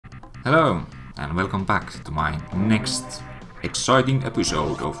Hello, and welcome back to my next exciting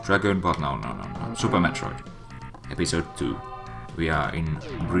episode of Super Metroid. Episode 2. We are in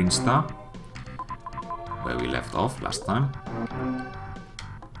Brinstar, where we left off last time.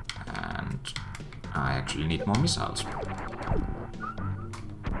 And I actually need more missiles.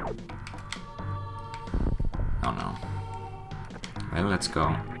 Oh no. Well, let's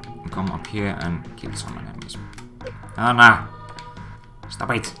go. Come up here and kill some enemies. Oh no! Stop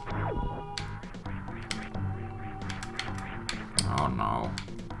it! Oh no.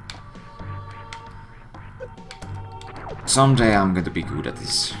 Someday I'm going to be good at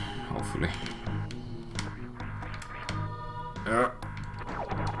this, hopefully.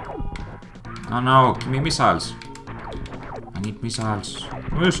 Oh no, give me missiles. I need missiles.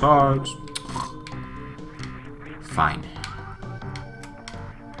 Missiles! Fine.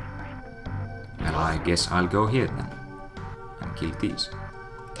 Well, I guess I'll go here then. And kill these.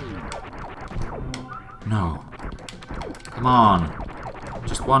 No. Come on.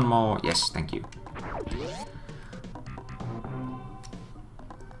 Just one more. Yes, thank you.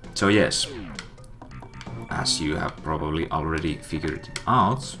 So yes, as you have probably already figured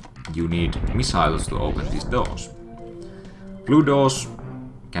out, you need missiles to open these doors. Blue doors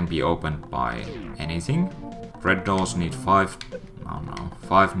can be opened by anything. Red doors need 5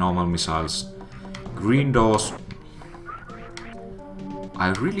 normal missiles. Green doors... I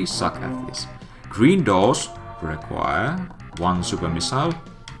really suck at this. Green doors require 1 super missile.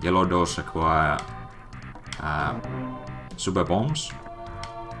 Yellow doors require super bombs.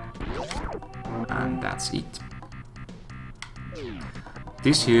 And that's it.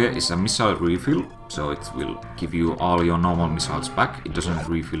 This here is a missile refill, so it will give you all your normal missiles back. It doesn't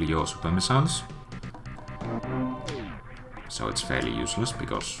refill your super missiles. So it's fairly useless,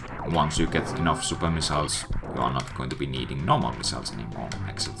 because once you get enough super missiles, you are not going to be needing normal missiles anymore,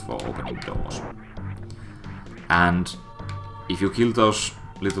 except for opening doors. And if you kill those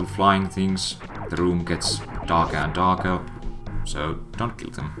little flying things, the room gets darker and darker, so don't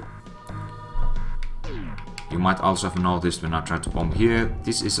kill them. You might also have noticed when I tried to bomb here,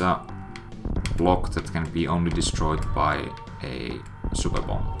 this is a block that can be only destroyed by a super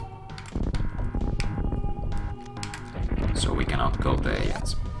bomb. So we cannot go there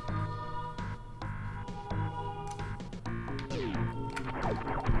yet.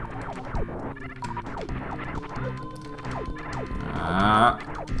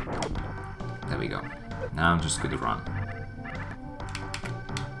 There we go. Now I'm just going to run.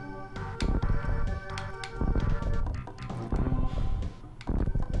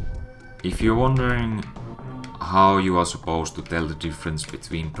 If you're wondering how you are supposed to tell the difference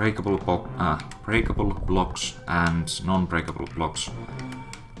between breakable blocks and non-breakable blocks,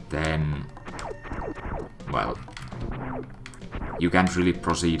 then, well, you can't really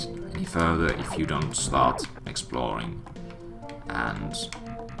proceed any further if you don't start exploring. And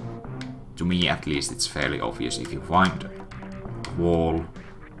to me, at least, it's fairly obvious. If you find a wall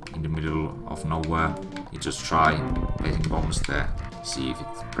in the middle of nowhere, you just try placing bombs there, see if it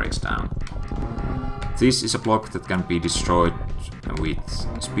breaks down. This is a block that can be destroyed with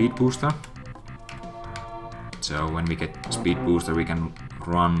speed booster. So when we get speed booster, we can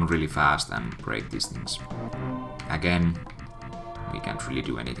run really fast and break these things. Again, we can't really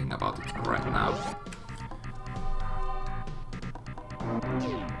do anything about it right now.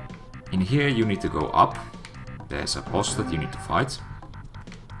 In here you need to go up. There's a boss that you need to fight.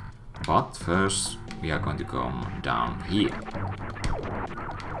 But first we are going to come down here.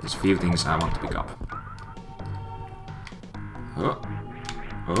 There's a few things I want to pick up.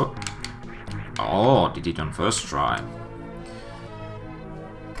 Oh, did it on first try.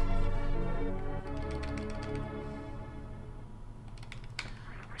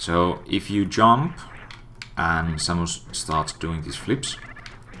 So if you jump and Samus starts doing these flips,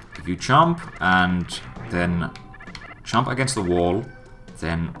 if you jump and then jump against the wall,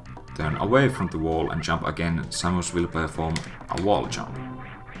 then turn away from the wall and jump again, Samus will perform a wall jump.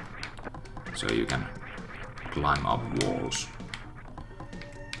 So you can climb up walls.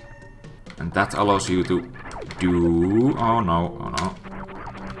 And that allows you to do... oh no.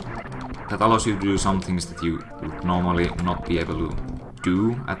 That allows you to do some things that you would normally not be able to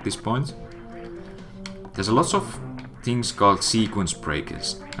do at this point. There's a lot of things called sequence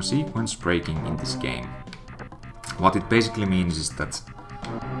breakers. Sequence breaking in this game. What it basically means is that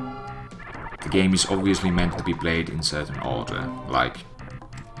the game is obviously meant to be played in certain order. Like,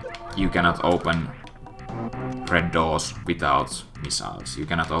 you cannot open red doors without missiles. You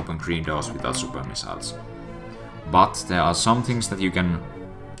cannot open green doors without super missiles. But there are some things that you can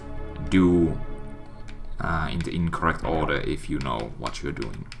do in the incorrect order if you know what you're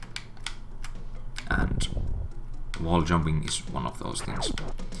doing. and wall jumping is one of those things.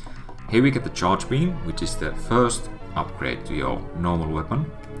 Here we get the charge beam, which is the first upgrade to your normal weapon.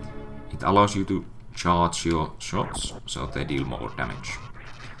 It allows you to charge your shots, so they deal more damage.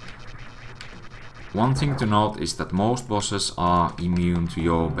 One thing to note is that most bosses are immune to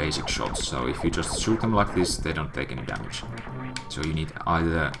your basic shots, so if you just shoot them like this, they don't take any damage. So you need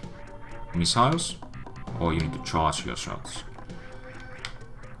either missiles or you need to charge your shots.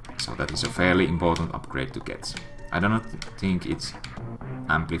 So that is a fairly important upgrade to get. I do not think it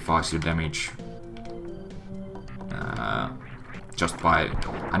amplifies your damage just by...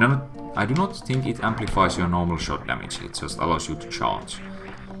 I do not think it amplifies your normal shot damage, it just allows you to charge.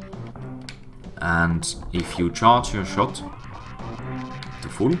 And if you charge your shot to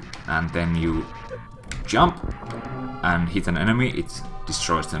full and then you jump and hit an enemy, it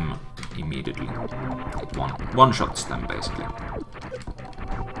destroys them immediately. It one-shots them basically.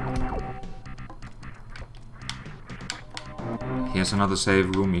 Here's another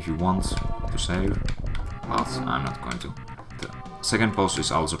save room if you want to save, but I'm not going to. The second boss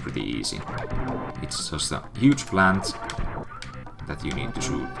is also pretty easy. It's just a huge plant that you need to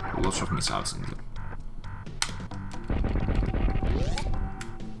shoot lots of missiles into.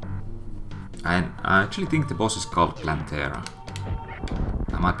 And I actually think the boss is called Plantera.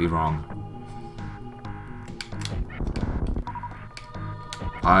 I might be wrong.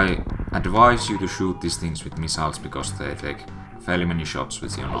 I advise you to shoot these things with missiles because they take fairly many shots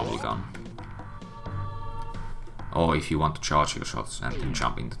with your normal gun. Or if you want to charge your shots and then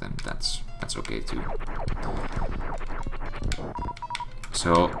jump into them, that's okay too.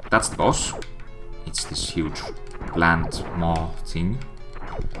 So that's the boss. It's this huge plant maw thing,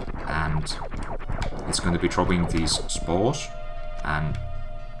 and it's going to be dropping these spores, and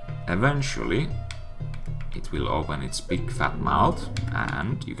eventually it will open its big fat mouth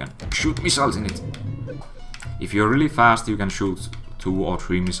and you can shoot missiles in it. If you're really fast, you can shoot 2 or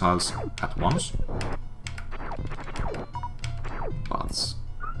 3 missiles at once, but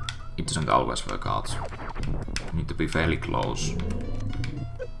it doesn't always work out. You need to be fairly close.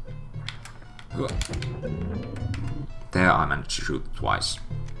 There I managed to shoot twice.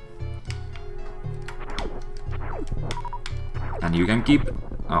 And you can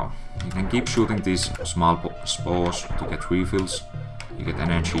keep shooting these small spores to get refills. You get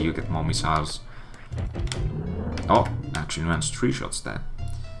energy, you get more missiles. Oh, actually went 3 shots there.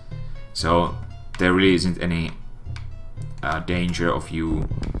 So there really isn't any danger of you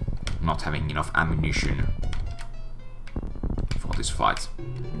not having enough ammunition for this fight.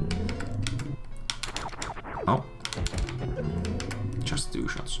 Oh, just 2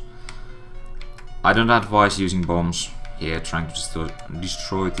 shots. I don't advise using bombs here, trying to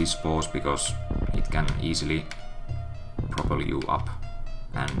destroy these spores, because it can easily propel you up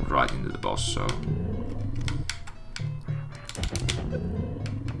and right into the boss, so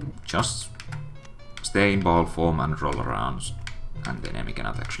just stay in ball form and roll around, and the enemy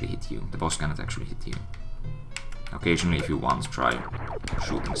cannot actually hit you. The boss cannot actually hit you. Occasionally, if you want, try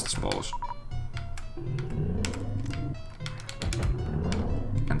shooting the spores.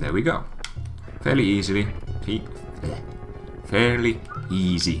 And there we go. Fairly easy,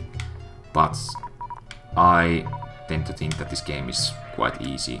 but I tend to think that this game is quite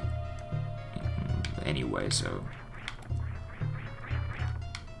easy anyway, so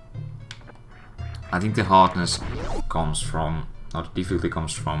I think the hardness comes from, or the difficulty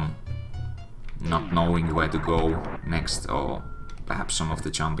comes from not knowing where to go next, or perhaps some of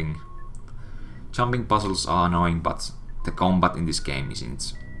the jumping puzzles are annoying, but the combat in this game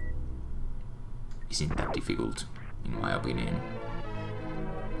isn't that difficult, in my opinion.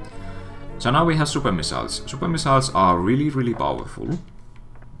 So now we have super missiles. Super missiles are really powerful,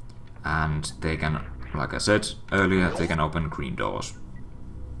 and they can, like I said earlier, they can open green doors.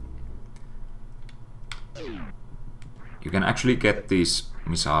 You can actually get these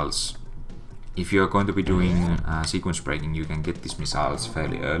missiles, if you're going to be doing sequence breaking, you can get these missiles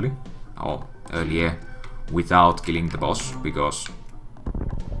fairly early, or earlier, without killing the boss, because...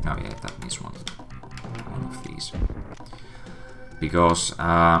 Oh yeah, that means one of these. Because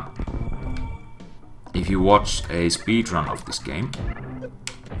if you watch a speedrun of this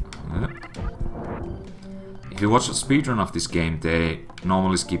game, they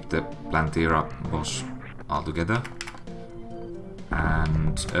normally skip the Plantera boss altogether.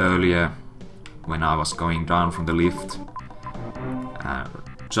 And earlier, when I was going down from the lift,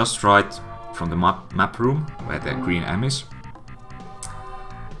 just right from the map room where the green M is,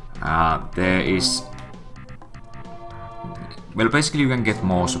 there is... Well, basically you can get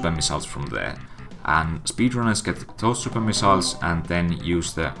more super missiles from there, and speedrunners get those super missiles and then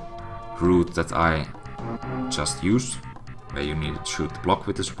use the route that I just used, where you need to shoot the block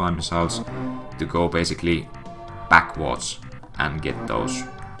with the super missiles, to go basically backwards and get those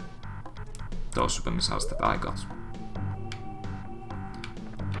super missiles that I got.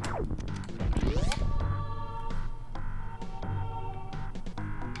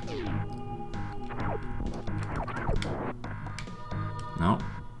 No?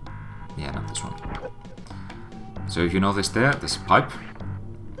 Yeah, not this one. So if you notice there's a pipe.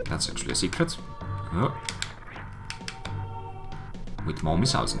 That's actually a secret. Oh. With more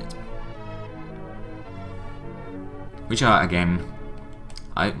missiles in it. Which are, again,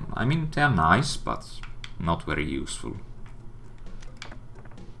 I mean, they're nice, but not very useful.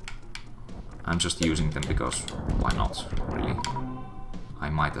 I'm just using them because why not, really? I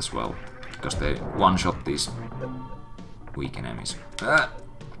might as well, because they one-shot these weak enemies. Ah!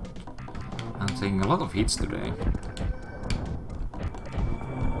 I'm taking a lot of hits today.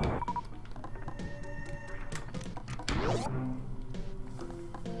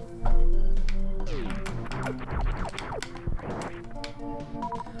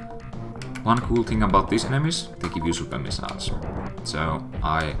 One cool thing about these enemies, they give you super missiles. So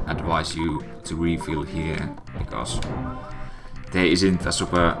I advise you to refill here, because there isn't a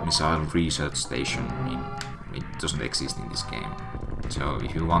super missile research station. It doesn't exist in this game. So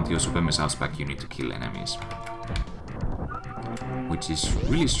if you want your super missiles back, you need to kill enemies. Which is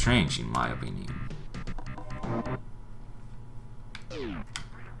really strange in my opinion.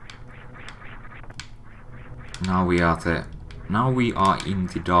 Now we are in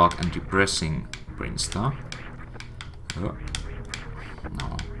the dark and depressing Brinstar. Oh.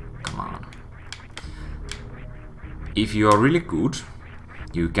 No, come on. If you are really good,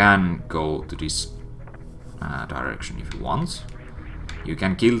 you can go to this direction if you want. You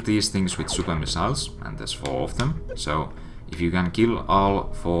can kill these things with super missiles, and there's 4 of them. So if you can kill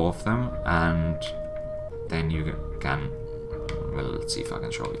all 4 of them, and then you can... Well, let's see if I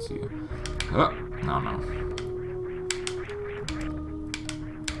can show it to you. Oh, no.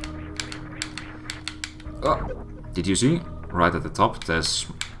 Oh, did you see? Right at the top there's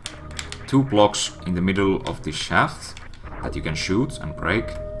 2 blocks in the middle of this shaft that you can shoot and break,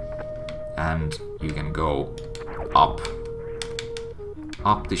 and you can go up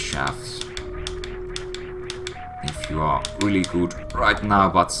the shaft if you are really good right now,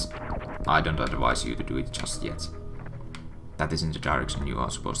 but I don't advise you to do it just yet. That isn't the direction you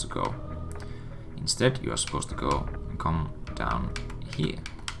are supposed to go. Instead, you are supposed to go and come down here.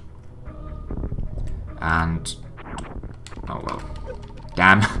 And... oh well.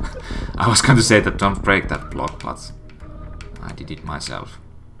 Damn! I was going to say that don't break that block, but I did it myself.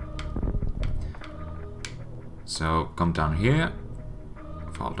 So come down here,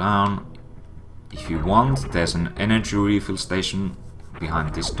 fall down. If you want, there's an energy refill station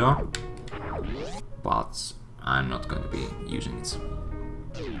behind this door, but I'm not going to be using it.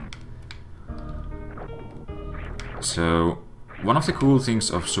 So one of the cool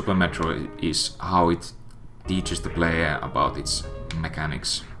things of Super Metroid is how it teaches the player about its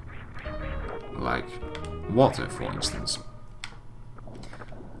mechanics, like water, for instance.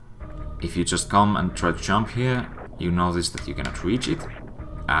 If you just come and try to jump here, you notice that you cannot reach it,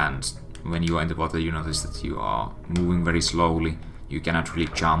 and when you are in the water you notice that you are moving very slowly, you cannot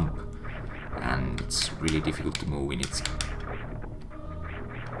really jump, and it's really difficult to move in it.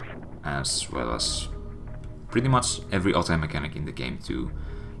 As well as pretty much every other mechanic in the game too.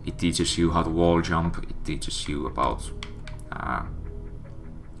 It teaches you how to wall jump, it teaches you about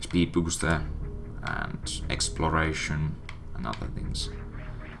speed booster and exploration and other things.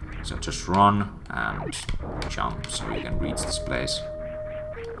 So just run and jump so you can reach this place.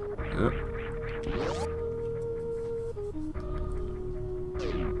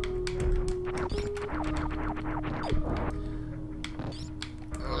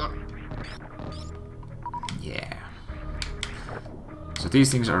 Yeah. So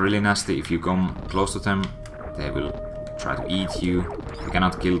these things are really nasty. If you come close to them, they will try to eat you. You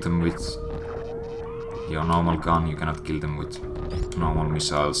cannot kill them with your normal gun, you cannot kill them with normal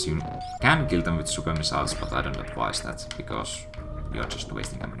missiles. You can kill them with super missiles, but I don't advise that, because you're just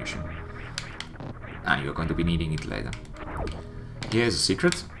wasting ammunition. And you're going to be needing it later. Here's a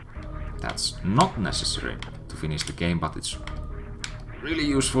secret. That's not necessary to finish the game, but it's really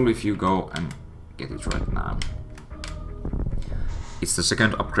useful if you go and get it right now. It's the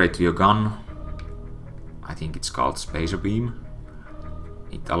second upgrade to your gun. I think it's called Spacer Beam.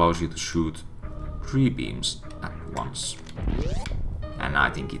 It allows you to shoot 3 beams at once. And I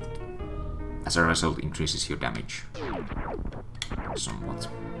think it, as a result, increases your damage somewhat.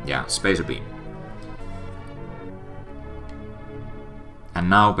 Yeah, Spacer Beam. And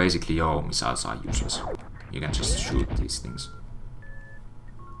now basically your missiles are useless. You can just shoot these things.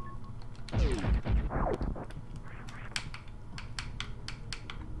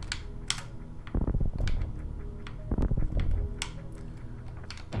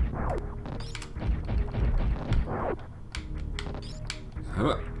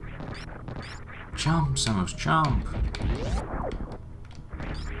 Jump, Samus, jump!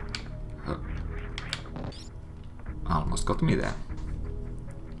 Almost got me there.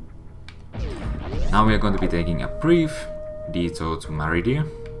 Now we are going to be taking a brief detour to Maridia.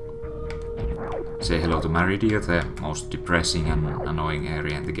 Say hello to Maridia, the most depressing and annoying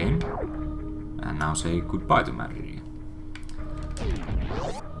area in the game. And now say goodbye to Maridia.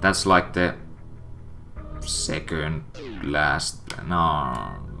 That's like the second last...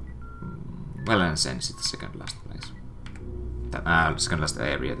 no... well, in a sense, it's the second last place. The second last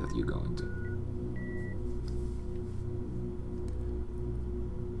area that you go into.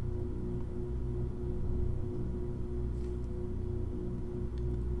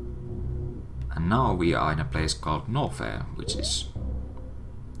 And now we are in a place called Norfair, which is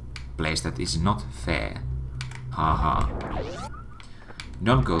a place that is not fair. Haha.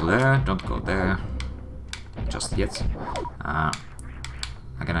 Don't go there, don't go there. Just yet. I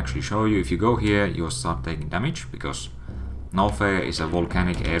can actually show you, if you go here, you'll start taking damage, because Norfair is a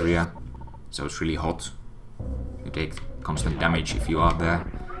volcanic area, so it's really hot. You take constant damage if you are there.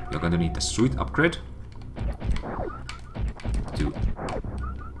 You're going to need a suit upgrade to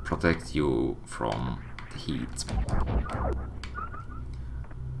protect you from the heat.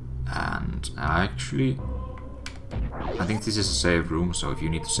 And actually, I think this is a save room, so if you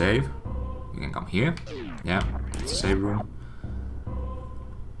need to save, you can come here. Yeah, it's a save room.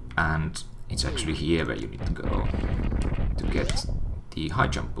 And it's actually here where you need to go to get the high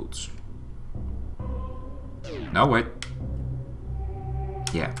jump boots. No, wait.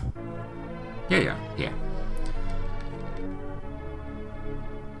 Yeah. Yeah.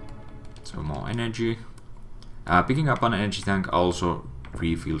 So more energy. Picking up an energy tank also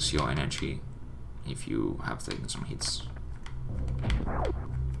refills your energy if you have taken some hits.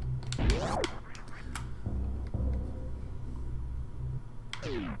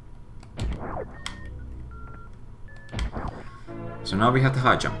 So now we have the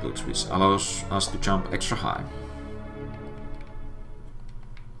high jump boots, which allows us to jump extra high.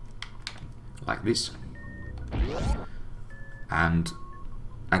 Like this. And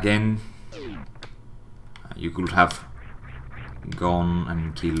again, you could have gone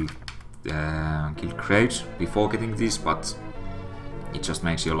and killed crates before getting this, but it just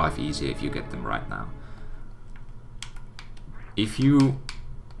makes your life easier if you get them right now. If you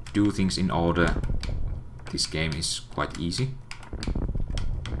do things in order, this game is quite easy.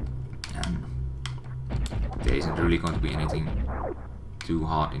 And there isn't really going to be anything too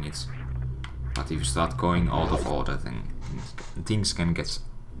hard in it. But if you start going out of order, then things can get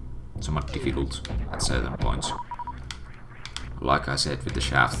somewhat difficult at certain points. Like I said with the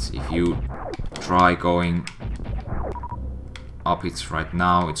shafts, if you try going up it right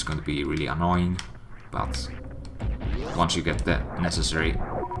now, it's going to be really annoying. But once you get the necessary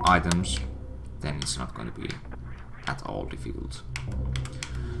items, then it's not going to be at all difficult.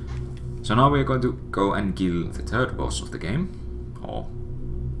 So now we're going to go and kill the third boss of the game, or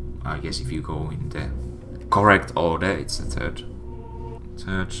I guess if you go in the correct order, it's the third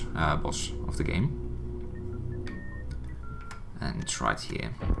boss of the game. And it's right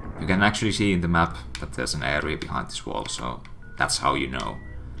here. You can actually see in the map that there's an area behind this wall, so that's how you know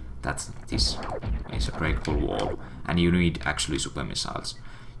that this is a breakable wall, and you need actually super missiles.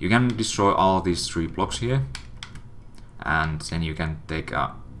 You can destroy all these 3 blocks here, and then you can take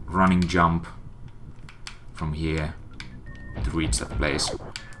a running jump from here to reach that place,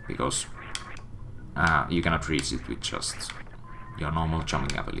 because you cannot reach it with just your normal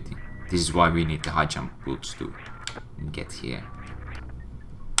jumping ability. This is why we need the high jump boots to get here.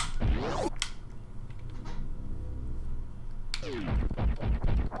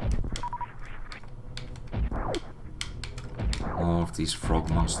 All of these frog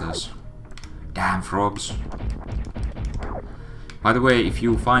monsters. Damn frogs. By the way, if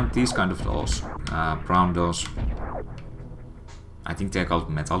you find these kind of doors, brown doors, I think they're called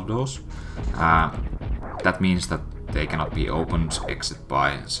metal doors, that means that they cannot be opened except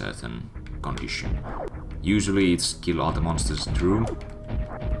by a certain condition. Usually it's kill all the monsters in the room,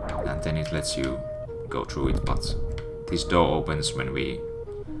 and then it lets you go through it, but this door opens when we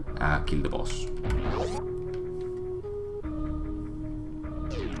kill the boss.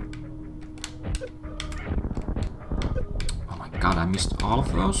 Oh my god, I missed all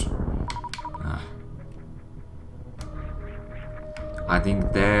of those. I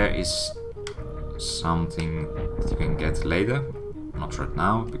think there is something that you can get later. Not right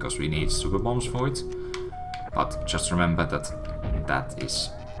now, because we need super bombs for it. But just remember that that is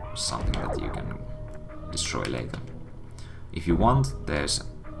something that you can destroy later. If you want, there's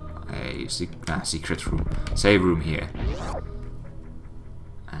a secret room, save room here.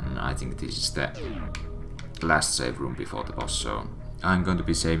 And I think this is the last save room before the boss, so I'm going to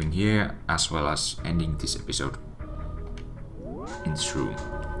be saving here as well as ending this episode in this room.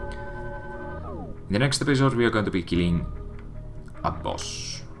 In the next episode we are going to be killing a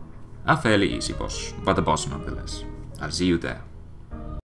boss. A fairly easy boss, but a boss nonetheless. I'll see you there.